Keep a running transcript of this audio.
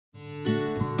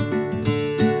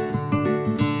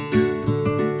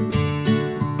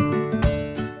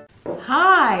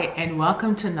Hi, and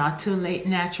welcome to Not Too Late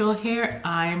Natural Hair.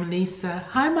 I'm Lisa.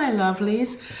 Hi, my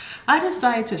lovelies. I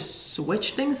decided to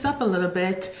switch things up a little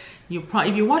bit.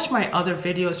 If you watch my other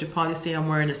videos, you probably see I'm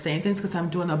wearing the same things because I'm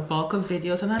doing a bulk of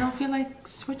videos and I don't feel like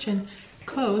switching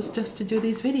clothes just to do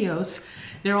these videos.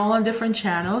 They're all on different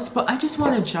channels, but I just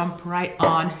want to jump right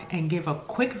on and give a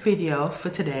quick video for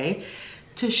today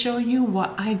to show you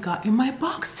what I got in my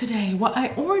box today, what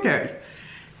I ordered.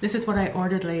 This is what I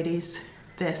ordered, ladies.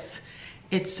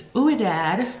 It's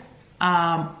Ouidad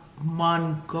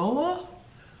Mongongo.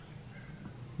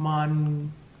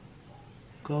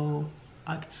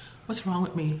 What's wrong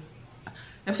with me?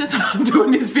 Ever since I'm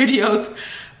doing these videos,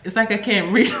 it's like I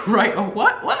can't read and write. Or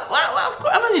what? Of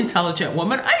course, I'm an intelligent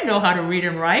woman. I know how to read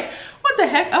and write. What the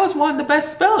heck? I was one of the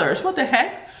best spellers. What the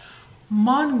heck?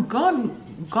 Mongongo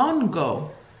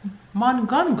oil.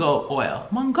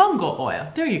 Mongongo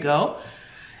oil. There you go.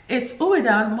 It's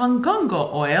Ouidad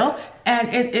Mongongo oil,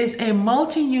 and it is a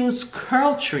multi-use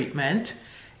curl treatment,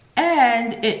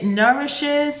 and it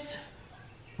nourishes,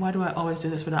 why do I always do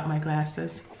this without my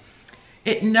glasses?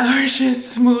 It nourishes,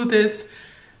 smooths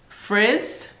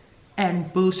frizz,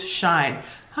 and boosts shine.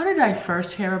 How did I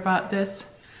first hear about this?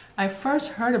 I first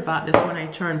heard about this when I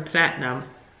turned platinum,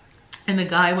 and the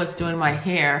guy was doing my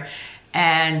hair.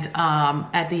 And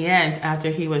at the end,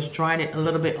 after he was drying it a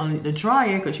little bit on the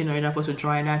dryer, because you know you're not supposed to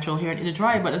dry natural hair in the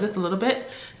dryer, but just a little bit,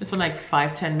 just for like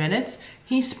 5-10 minutes,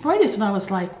 he sprayed this and I was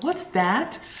like, what's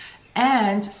that?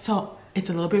 And so it's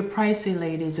a little bit pricey,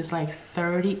 ladies. It's like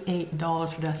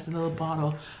 $38 for that little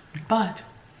bottle, but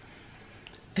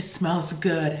it smells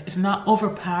good. It's not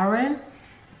overpowering.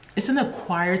 It's an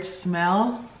acquired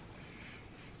smell.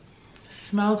 It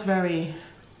smells very,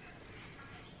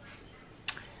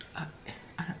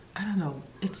 I don't know,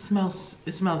 it smells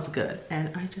good, and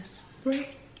I just spray it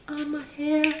on my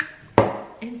hair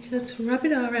and just rub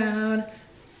it around.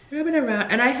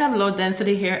 And I have low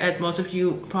density hair, as most of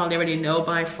you probably already know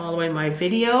by following my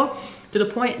video, to the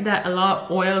point that a lot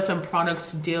of oils and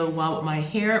products deal well with my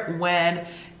hair when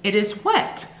it is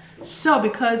wet. So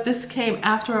because this came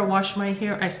after I washed my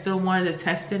hair, I still wanted to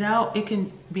test it out. It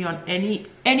can be on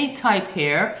any type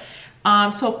hair.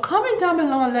 So comment down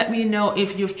below and let me know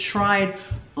if you've tried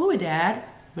Ouidad,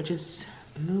 which is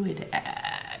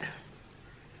Ouidad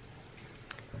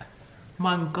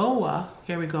Mongongo.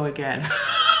 Here we go again.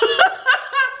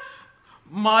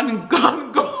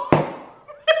 Mongongo.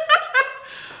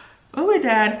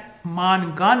 Ouidad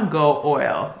Mongongo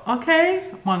oil.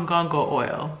 Okay? Mongongo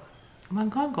oil.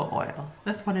 Mongongo oil.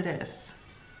 That's what it is.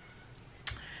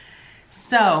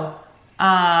 So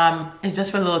it's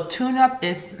just for a little tune-up.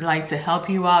 It's like to help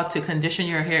you out to condition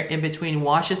your hair in between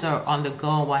washes or on the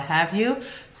go and what have you.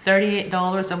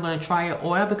 $38. I'm going to try your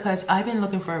oil because I've been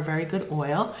looking for a very good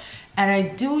oil, and I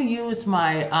do use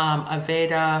my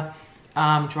Ouidad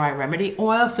dry remedy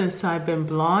oil since I've been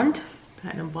blonde,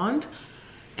 platinum blonde,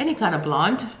 any kind of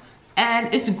blonde,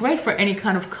 and it's great for any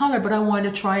kind of color, but I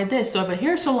wanted to try this. So if a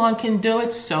hair salon can do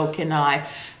it, so can I.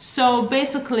 So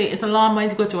basically, it's a lot of money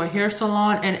to go to a hair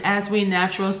salon, and as we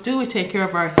naturals do, we take care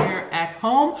of our hair at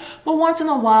home, but once in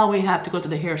a while we have to go to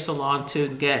the hair salon to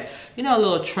get, you know, a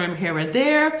little trim here and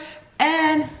there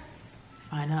and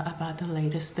find out about the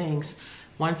latest things.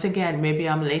 Once again, maybe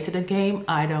I'm late to the game,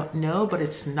 I don't know, but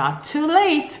it's not too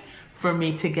late for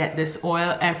me to get this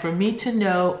oil and for me to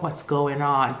know what's going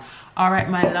on. All right,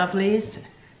 my lovelies,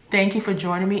 thank you for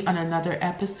joining me on another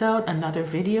episode, another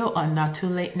video on Not Too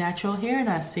Late Natural Hair, and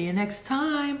I'll see you next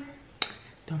time.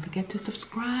 Don't forget to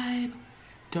subscribe.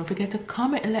 Don't forget to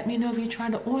comment and let me know if you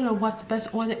tried the oil or what's the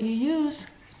best oil that you use.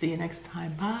 See you next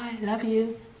time. Bye. Love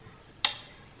you.